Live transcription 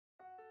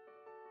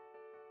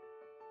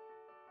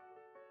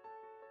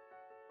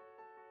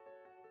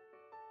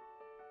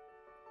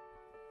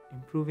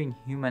improving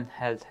human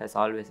health has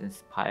always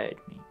inspired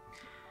me.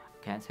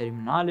 Cancer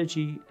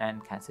immunology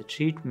and cancer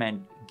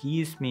treatment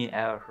gives me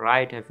a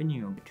right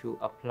avenue to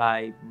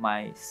apply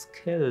my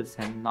skills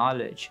and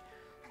knowledge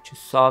to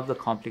solve the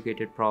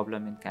complicated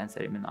problem in cancer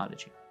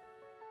immunology.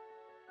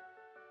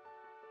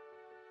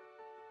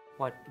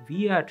 What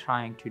we are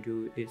trying to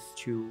do is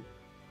to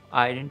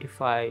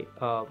identify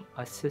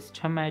a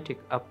systematic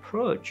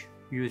approach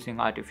using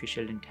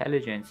artificial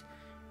intelligence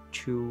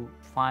to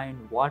find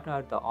what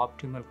are the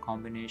optimal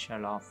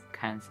combination of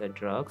cancer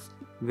drugs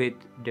with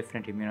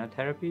different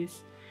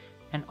immunotherapies,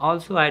 and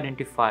also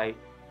identify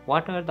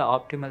what are the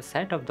optimal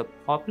set of the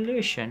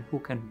population who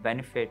can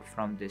benefit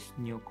from this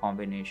new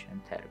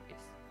combination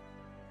therapies.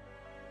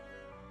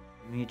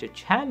 The major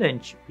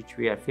challenge which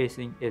we are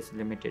facing is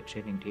limited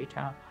training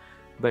data,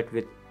 but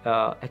with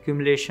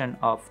accumulation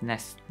of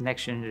next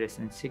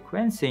generation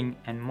sequencing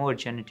and more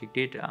genetic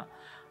data,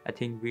 I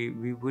think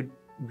we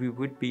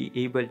would be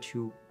able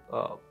to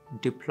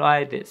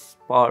deploy this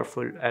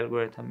powerful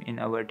algorithm in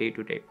our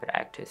day-to-day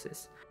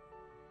practices.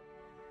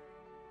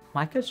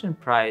 Michelson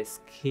Prize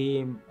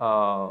came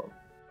for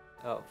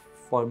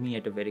me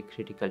at a very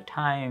critical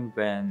time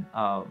when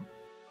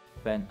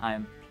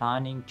I'm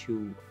planning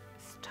to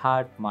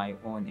start my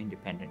own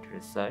independent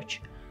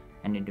research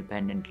and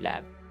independent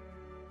lab.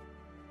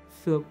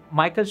 So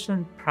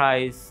Michelson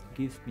Prize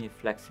gives me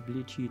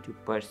flexibility to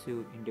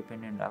pursue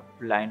independent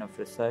line of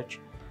research,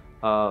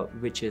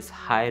 which is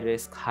high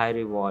risk, high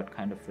reward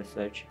kind of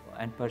research,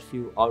 and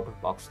pursue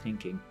out-of-box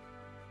thinking.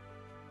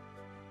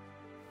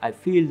 I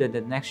feel that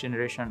the next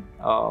generation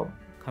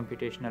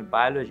computational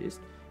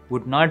biologists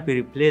would not be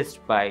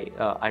replaced by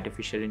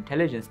artificial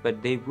intelligence,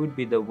 but they would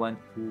be the one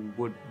who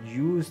would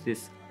use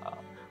this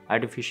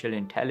artificial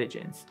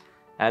intelligence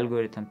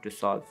algorithm to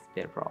solve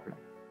their problem.